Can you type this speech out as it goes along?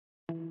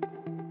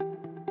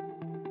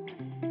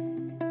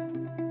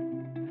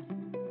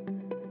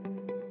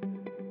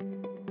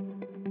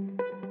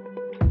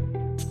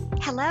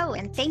Hello,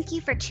 and thank you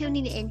for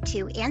tuning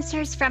into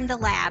Answers from the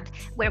Lab,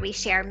 where we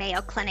share Mayo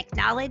Clinic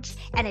knowledge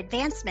and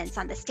advancements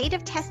on the state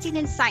of testing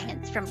and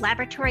science from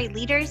laboratory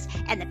leaders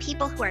and the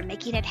people who are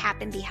making it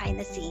happen behind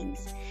the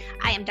scenes.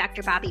 I am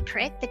Dr. Bobby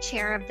Pritt, the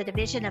chair of the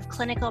Division of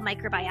Clinical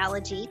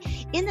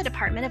Microbiology in the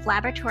Department of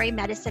Laboratory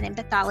Medicine and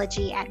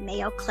Pathology at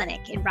Mayo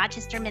Clinic in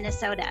Rochester,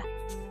 Minnesota.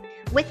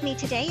 With me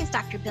today is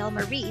Dr. Bill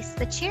Morice,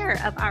 the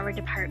chair of our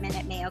department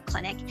at Mayo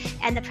Clinic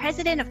and the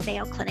president of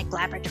Mayo Clinic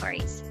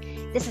Laboratories.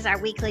 This is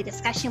our weekly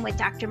discussion with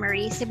Dr.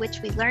 Morice, in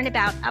which we learn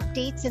about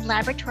updates in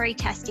laboratory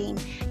testing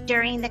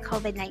during the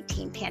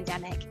COVID-19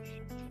 pandemic.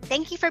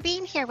 Thank you for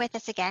being here with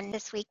us again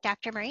this week,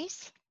 Dr.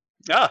 Morice.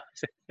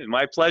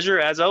 My pleasure,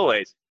 as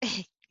always.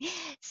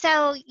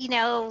 So,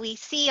 we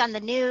see on the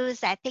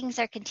news that things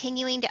are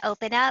continuing to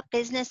open up.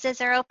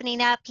 Businesses are opening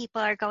up.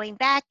 People are going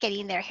back,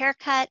 getting their hair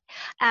cut.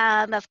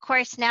 Of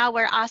course, now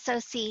we're also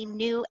seeing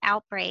new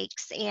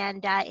outbreaks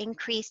and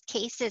increased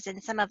cases in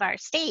some of our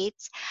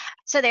states.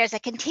 So there's a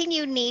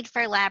continued need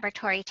for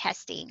laboratory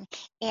testing.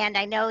 And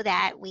I know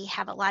that we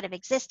have a lot of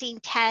existing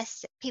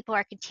tests. People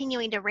are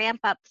continuing to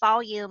ramp up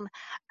volume.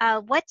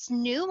 What's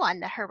new on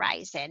the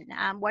horizon?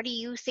 What are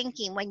you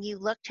thinking when you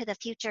look to the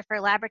future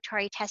for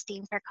laboratory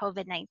testing for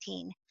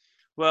COVID-19?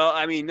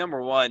 Well,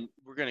 number one,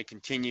 we're going to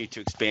continue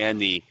to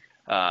expand the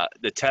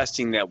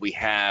testing that we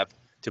have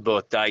to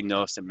both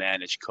diagnose and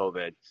manage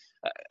COVID.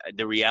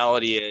 The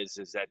reality is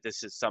that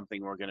this is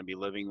something we're going to be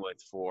living with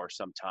for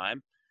some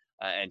time.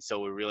 And so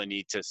we really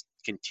need to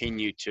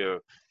continue to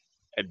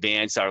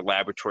advance our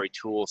laboratory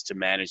tools to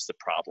manage the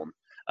problem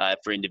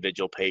for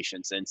individual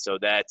patients. And so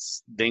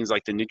that's things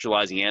like the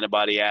neutralizing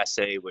antibody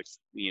assay, which,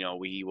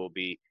 we will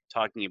be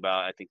talking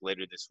about, I think,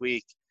 later this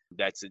week.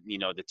 That's,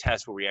 the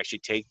test where we actually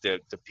take the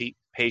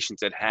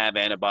patients that have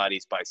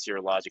antibodies by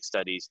serologic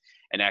studies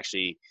and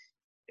actually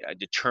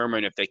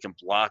determine if they can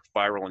block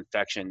viral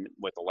infection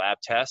with a lab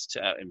test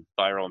and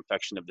viral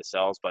infection of the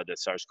cells by the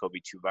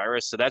SARS-CoV-2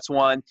 virus. So that's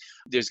one.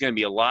 There's going to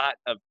be a lot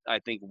of, I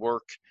think,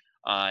 work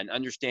on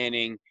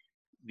understanding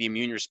the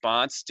immune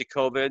response to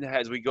COVID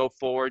as we go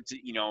forward,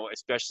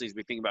 especially as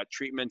we think about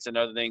treatments and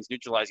other things.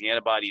 Neutralizing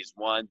antibody is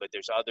one, but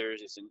there's others.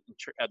 There's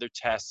other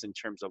tests in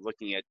terms of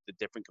looking at the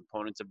different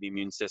components of the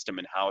immune system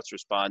and how it's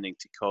responding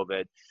to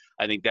COVID.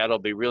 I think that'll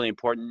be really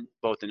important,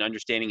 both in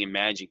understanding and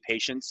managing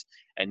patients.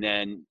 And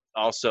then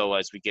also,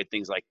 as we get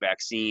things like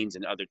vaccines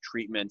and other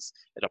treatments,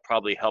 it'll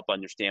probably help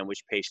understand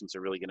which patients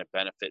are really going to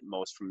benefit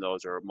most from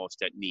those or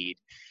most at need.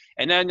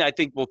 And then I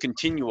think we'll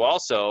continue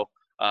also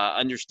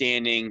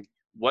understanding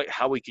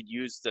how we could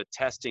use the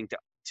testing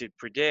to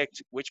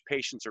predict which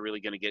patients are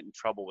really going to get in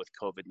trouble with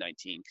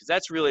COVID-19, because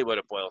that's really what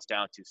it boils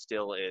down to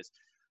still, is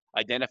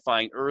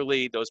identifying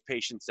early those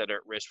patients that are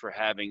at risk for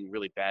having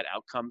really bad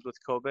outcomes with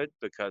COVID,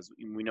 because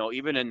we know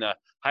even in the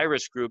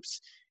high-risk groups,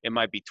 it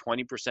might be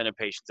 20% of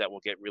patients that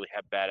will really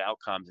have bad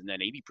outcomes, and then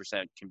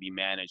 80% can be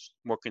managed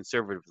more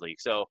conservatively.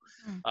 So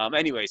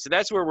anyway, so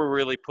that's where we're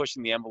really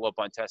pushing the envelope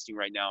on testing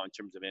right now in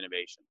terms of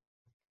innovation.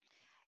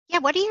 Yeah,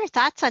 what are your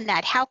thoughts on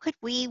that?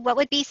 What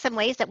would be some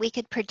ways that we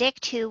could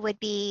predict who would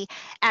be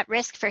at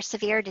risk for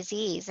severe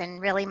disease and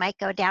really might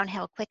go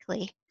downhill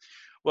quickly?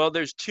 Well,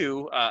 there's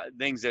two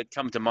things that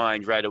come to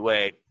mind right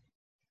away.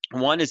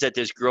 One is that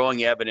there's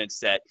growing evidence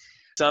that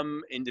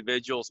some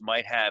individuals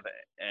might have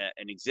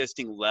an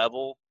existing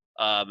level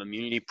of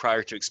immunity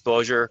prior to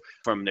exposure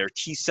from their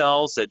T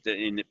cells,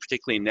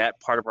 particularly in that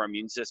part of our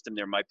immune system,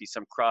 there might be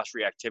some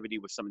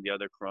cross-reactivity with some of the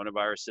other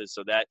coronaviruses.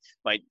 So that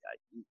might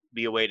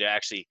be a way to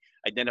actually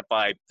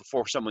identify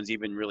before someone's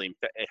even really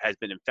has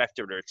been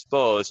infected or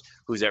exposed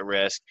who's at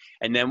risk.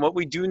 And then what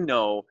we do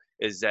know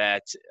is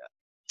that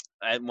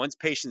once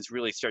patients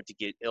really start to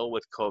get ill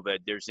with COVID,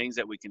 there's things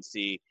that we can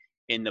see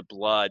in the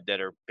blood that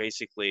are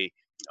basically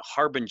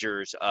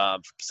harbingers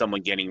of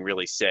someone getting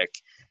really sick.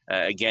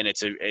 Again,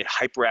 it's a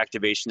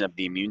hyperactivation of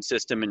the immune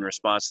system in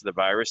response to the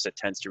virus that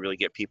tends to really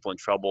get people in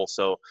trouble.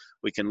 So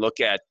we can look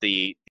at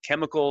the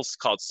chemicals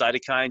called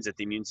cytokines that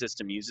the immune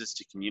system uses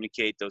to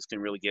communicate. Those can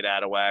really get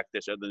out of whack.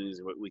 There's other things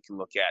that we can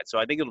look at. So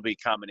I think it'll be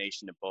a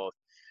combination of both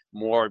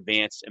more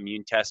advanced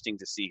immune testing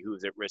to see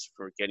who's at risk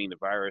for getting the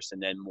virus,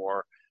 and then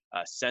more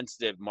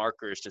sensitive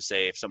markers to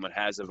say if someone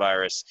has a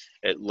virus,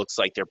 it looks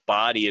like their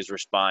body is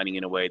responding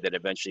in a way that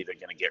eventually they're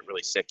going to get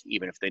really sick,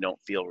 even if they don't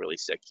feel really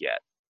sick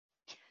yet.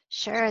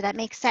 Sure, that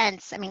makes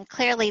sense.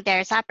 Clearly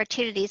there's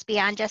opportunities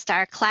beyond just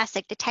our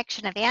classic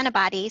detection of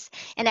antibodies.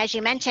 And as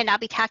you mentioned, I'll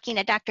be talking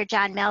to Dr.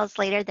 John Mills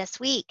later this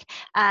week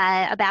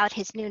about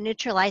his new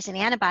neutralizing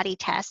antibody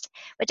test,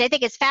 which I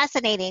think is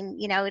fascinating.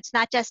 It's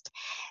not just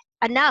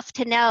enough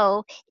to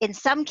know in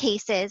some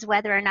cases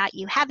whether or not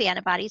you have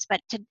antibodies,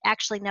 but to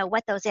actually know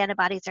what those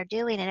antibodies are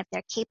doing and if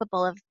they're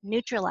capable of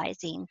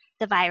neutralizing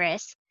the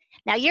virus.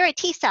 Now, you're a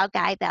T cell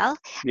guy, Bill.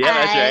 Yeah,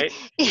 that's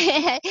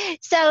right.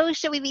 So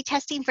should we be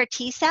testing for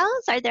T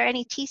cells? Are there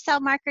any T cell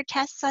marker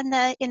tests in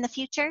the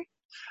future?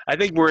 I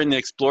think we're in the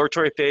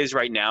exploratory phase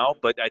right now,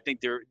 but I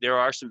think there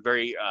are some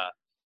very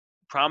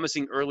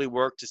promising early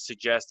work to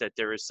suggest that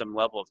there is some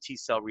level of T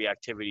cell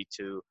reactivity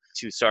to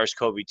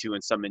SARS-CoV-2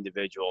 in some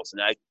individuals.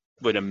 And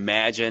would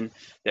imagine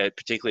that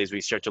particularly as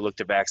we start to look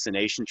to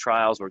vaccination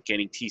trials, we're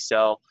getting T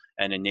cell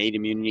and innate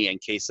immunity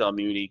and K cell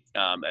immunity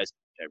as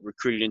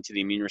recruited into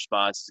the immune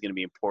response is going to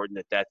be important.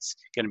 That's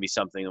going to be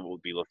something that we'll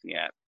be looking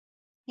at.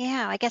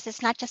 Yeah, I guess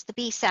it's not just the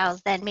B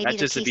cells, then maybe Not the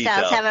just the T B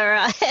cells cells. have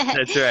a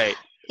That's right.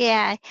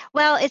 Yeah.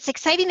 Well, it's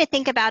exciting to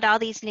think about all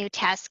these new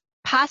tests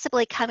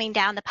possibly coming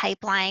down the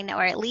pipeline,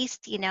 or at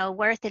least,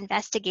 worth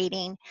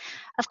investigating.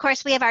 Of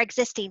course, we have our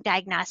existing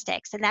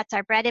diagnostics, and that's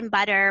our bread and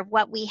butter,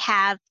 what we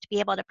have to be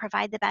able to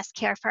provide the best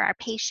care for our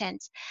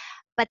patients.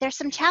 But there's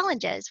some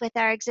challenges with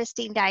our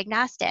existing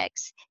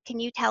diagnostics. Can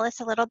you tell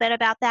us a little bit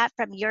about that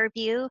from your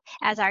view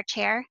as our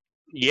chair?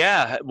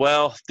 Yeah,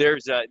 well, they're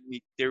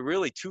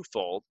really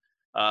twofold.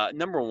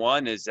 Number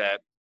one is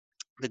that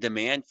the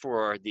demand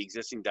for the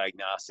existing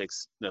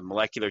diagnostics, the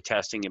molecular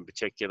testing in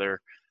particular,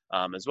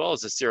 as well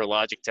as the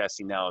serologic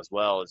testing now as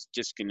well, is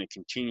just going to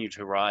continue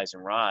to rise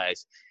and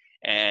rise.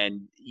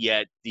 And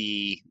yet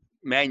the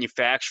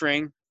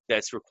manufacturing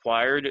that's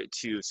required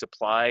to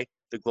supply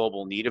the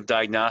global need of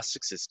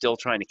diagnostics is still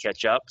trying to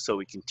catch up. So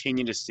we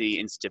continue to see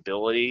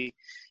instability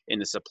in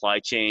the supply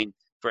chain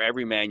for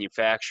every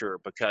manufacturer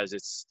because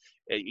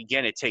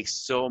it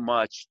takes so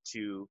much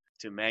to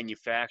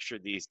manufacture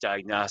these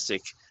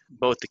diagnostic,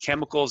 both the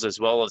chemicals as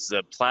well as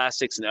the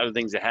plastics and other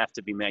things that have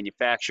to be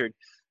manufactured.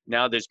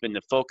 Now there's been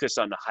the focus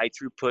on the high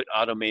throughput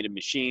automated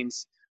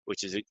machines,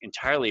 which is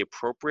entirely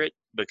appropriate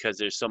because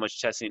there's so much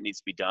testing that needs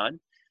to be done.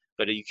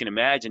 But you can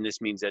imagine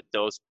this means that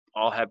those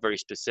all have very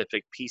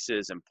specific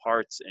pieces and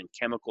parts and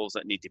chemicals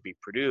that need to be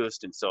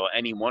produced. And so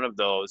any one of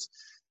those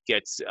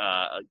gets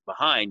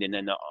behind, and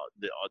then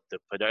the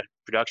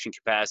production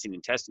capacity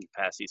and testing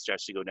capacity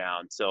starts to go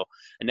down. So,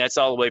 and that's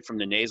all the way from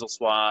the nasal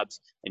swabs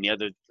and the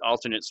other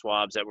alternate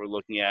swabs that we're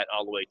looking at,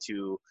 all the way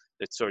to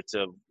the sorts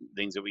of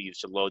things that we use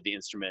to load the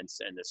instruments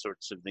and the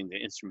sorts of things the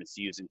instruments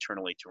use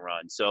internally to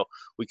run. So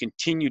we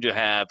continue to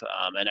have,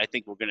 and I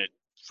think we're going to,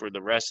 for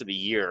the rest of the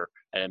year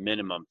at a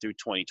minimum through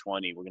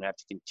 2020, we're going to have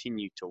to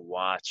continue to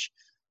watch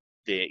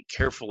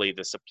carefully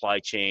the supply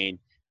chain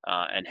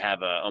and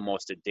have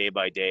almost a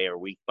day-by-day or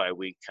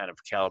week-by-week kind of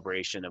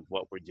calibration of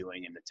what we're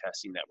doing and the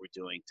testing that we're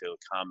doing to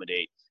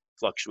accommodate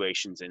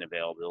fluctuations in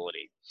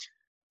availability.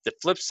 The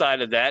flip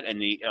side of that,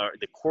 and the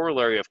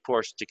corollary, of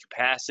course, to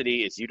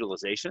capacity is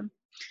utilization.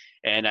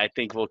 And I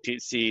think we'll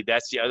see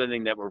that's the other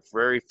thing that we're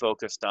very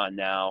focused on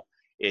now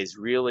is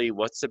really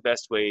what's the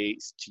best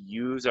ways to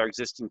use our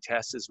existing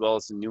tests as well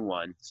as the new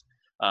ones.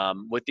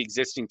 With the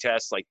existing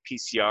tests like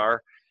PCR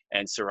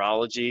and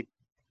serology,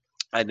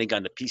 I think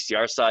on the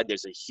PCR side,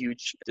 there's a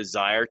huge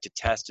desire to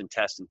test and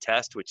test and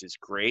test, which is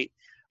great.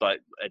 But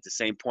at the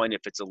same point,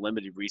 if it's a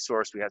limited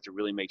resource, we have to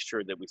really make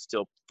sure that we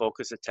still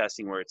focus the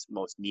testing where it's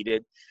most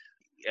needed.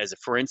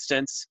 For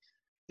instance,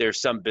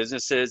 there's some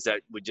businesses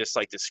that would just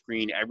like to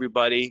screen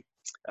everybody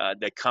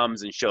that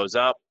comes and shows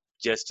up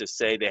just to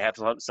say they have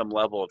some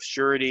level of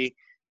surety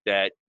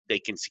that they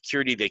can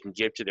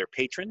give to their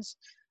patrons.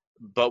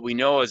 But we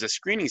know as a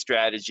screening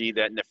strategy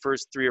that in the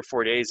first 3 or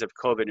 4 days of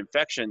COVID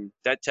infection,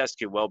 that test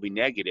could well be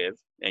negative,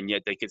 and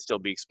yet they could still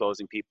be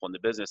exposing people in the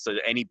business. So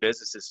any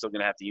business is still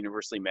going to have to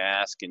universally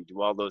mask and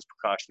do all those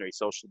precautionary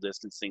social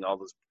distancing, all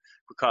those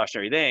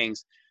precautionary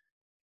things.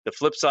 The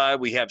flip side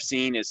we have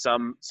seen is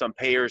some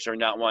payers are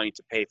not wanting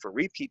to pay for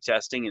repeat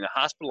testing in a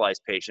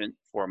hospitalized patient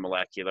for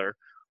molecular,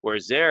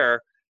 whereas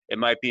there it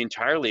might be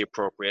entirely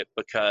appropriate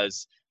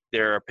because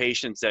there are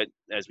patients that,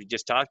 as we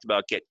just talked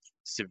about, get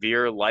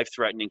severe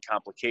life-threatening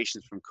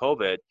complications from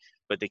COVID,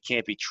 but they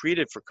can't be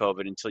treated for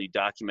COVID until you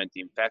document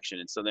the infection.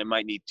 And so they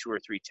might need 2 or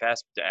 3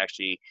 tests to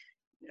actually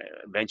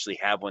eventually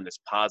have one that's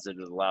positive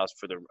that allows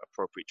for the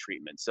appropriate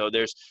treatment. So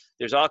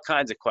there's all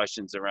kinds of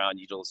questions around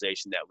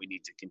utilization that we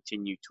need to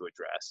continue to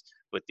address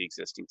with the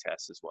existing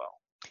tests as well.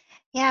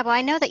 Yeah, well,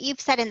 I know that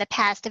you've said in the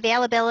past,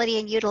 availability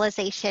and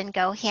utilization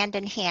go hand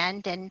in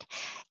hand, and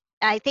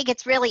I think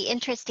it's really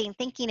interesting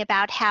thinking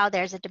about how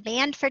there's a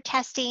demand for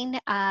testing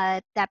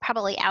that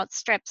probably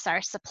outstrips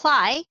our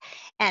supply.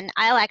 And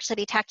I'll actually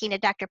be talking to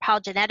Dr. Paul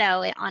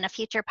Janetto on a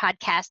future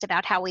podcast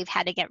about how we've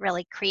had to get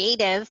really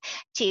creative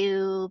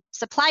to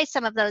supply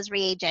some of those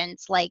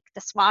reagents, like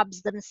the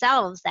swabs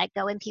themselves that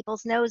go in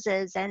people's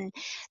noses and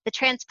the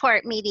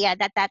transport media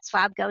that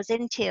swab goes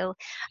into.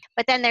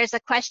 But then there's a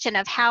question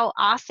of how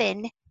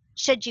often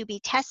should you be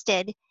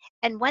tested?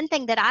 And one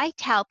thing that I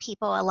tell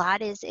people a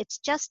lot is it's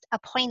just a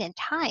point in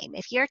time.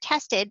 If you're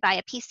tested by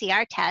a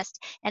PCR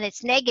test and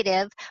it's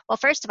negative, well,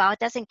 first of all, it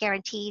doesn't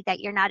guarantee that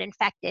you're not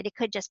infected. It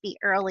could just be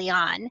early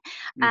on.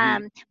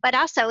 Mm-hmm. But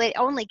also, it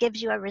only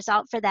gives you a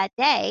result for that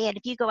day. And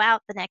if you go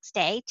out the next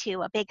day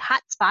to a big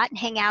hot spot and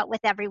hang out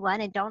with everyone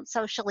and don't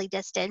socially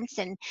distance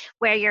and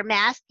wear your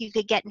mask, you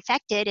could get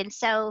infected. And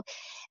so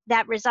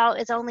that result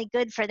is only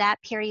good for that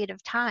period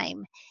of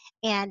time.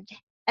 And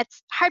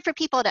it's hard for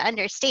people to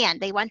understand.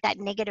 They want that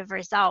negative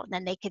result, and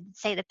then they could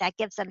say that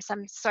gives them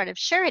some sort of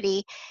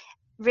surety.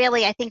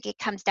 Really, I think it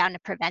comes down to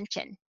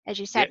prevention. As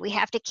you said, we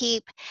have to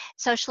keep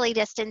socially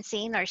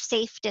distancing or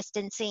safe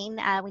distancing.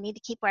 We need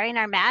to keep wearing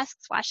our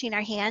masks, washing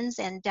our hands,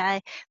 and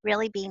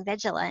really being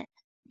vigilant.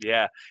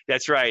 Yeah,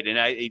 that's right.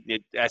 And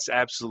that's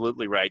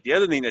absolutely right. The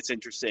other thing that's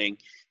interesting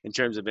in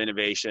terms of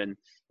innovation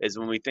is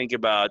when we think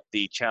about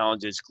the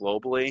challenges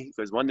globally,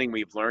 because one thing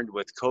we've learned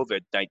with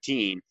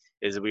COVID-19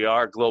 is that we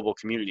are a global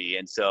community.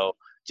 And so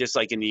just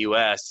like in the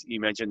US,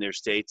 you mentioned there's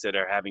states that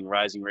are having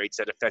rising rates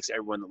that affects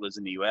everyone that lives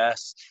in the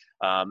US.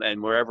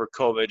 And wherever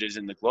COVID is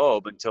in the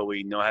globe, until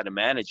we know how to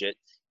manage it,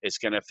 it's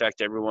going to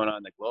affect everyone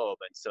on the globe.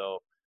 And so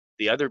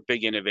the other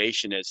big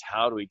innovation is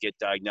how do we get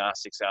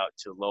diagnostics out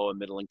to low and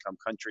middle income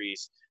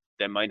countries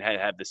that might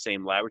have the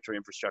same laboratory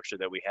infrastructure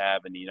that we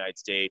have in the United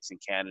States and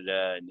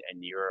Canada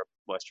and Europe,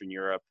 Western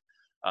Europe.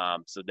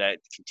 So that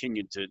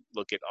continue to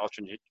look at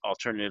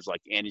alternatives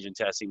like antigen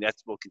testing.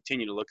 We'll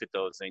continue to look at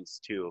those things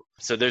too.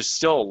 So there's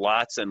still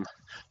lots and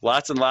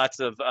lots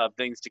of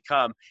things to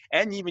come,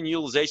 and even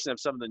utilization of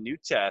some of the new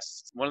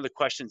tests. One of the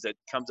questions that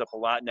comes up a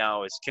lot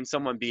now is, can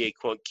someone be a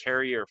quote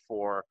carrier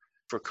for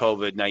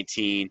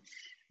COVID-19?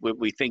 What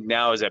we think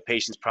now is that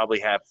patients probably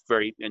have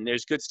and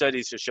there's good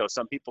studies to show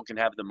some people can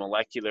have the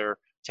molecular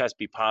test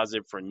be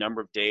positive for a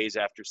number of days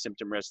after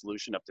symptom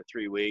resolution, up to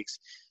 3 weeks.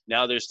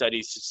 Now there's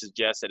studies to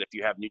suggest that if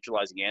you have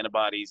neutralizing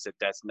antibodies,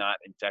 that's not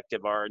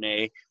infective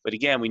RNA. But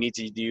again, we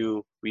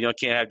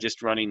can't have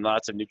just running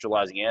lots of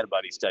neutralizing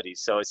antibody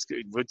studies. So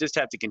we'll just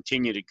have to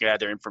continue to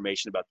gather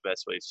information about the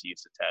best ways to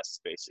use the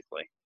tests,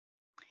 basically.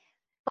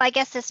 Well, I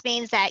guess this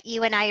means that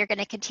you and I are going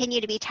to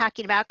continue to be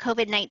talking about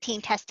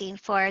COVID-19 testing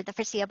for the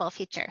foreseeable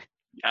future.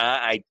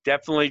 I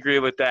definitely agree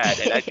with that.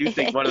 And I do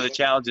think one of the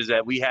challenges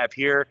that we have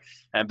here,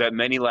 and bet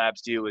many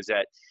labs do, is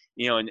that,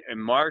 in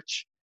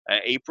March,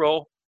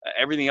 April,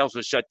 everything else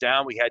was shut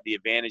down. We had the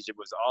advantage. It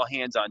was all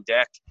hands on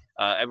deck,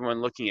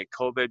 everyone looking at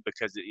COVID,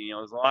 because,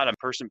 there's a lot of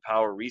person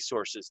power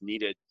resources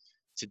needed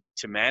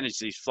to manage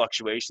these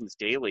fluctuations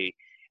daily.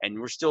 And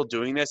we're still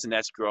doing this, and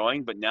that's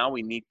growing. But now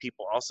we need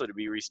people also to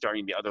be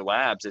restarting the other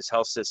labs as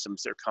health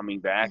systems are coming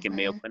back, and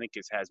Mayo Clinic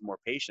has more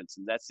patients.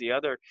 And that's the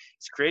other.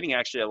 It's creating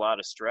actually a lot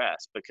of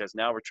stress, because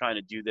now we're trying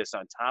to do this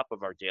on top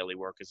of our daily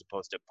work as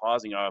opposed to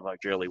pausing all of our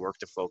daily work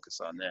to focus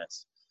on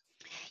this.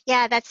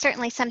 Yeah, that's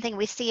certainly something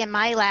we see in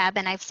my lab,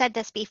 and I've said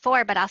this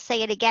before, but I'll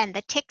say it again.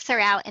 The ticks are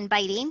out and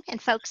biting,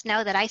 and folks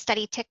know that I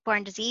study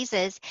tick-borne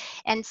diseases.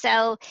 And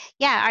so,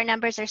 yeah, our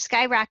numbers are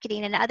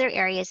skyrocketing in other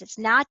areas. It's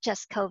not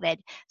just COVID.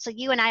 So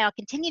you and I will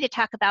continue to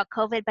talk about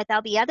COVID, but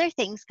there'll be other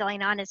things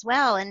going on as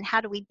well. And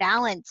how do we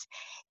balance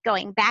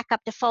going back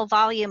up to full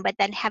volume, but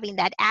then having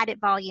that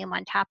added volume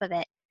on top of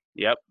it?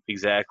 Yep,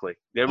 exactly.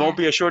 There won't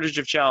be a shortage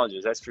of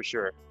challenges, that's for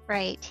sure.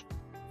 Right.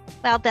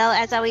 Well, Bill,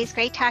 as always,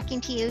 great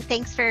talking to you.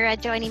 Thanks for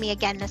joining me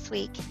again this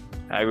week.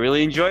 I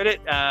really enjoyed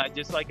it,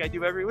 just like I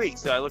do every week.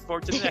 So I look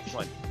forward to the next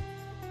one.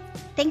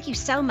 Thank you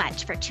so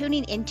much for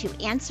tuning into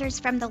Answers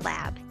from the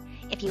Lab.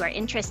 If you are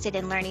interested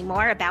in learning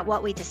more about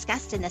what we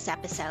discussed in this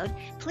episode,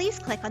 please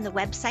click on the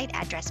website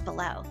address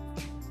below.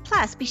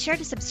 Plus, be sure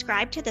to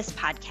subscribe to this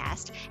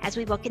podcast, as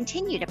we will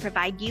continue to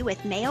provide you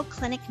with Mayo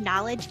Clinic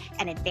knowledge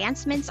and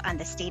advancements on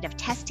the state of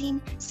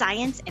testing,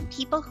 science, and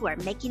people who are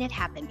making it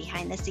happen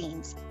behind the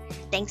scenes.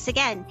 Thanks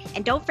again,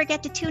 and don't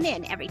forget to tune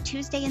in every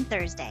Tuesday and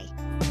Thursday.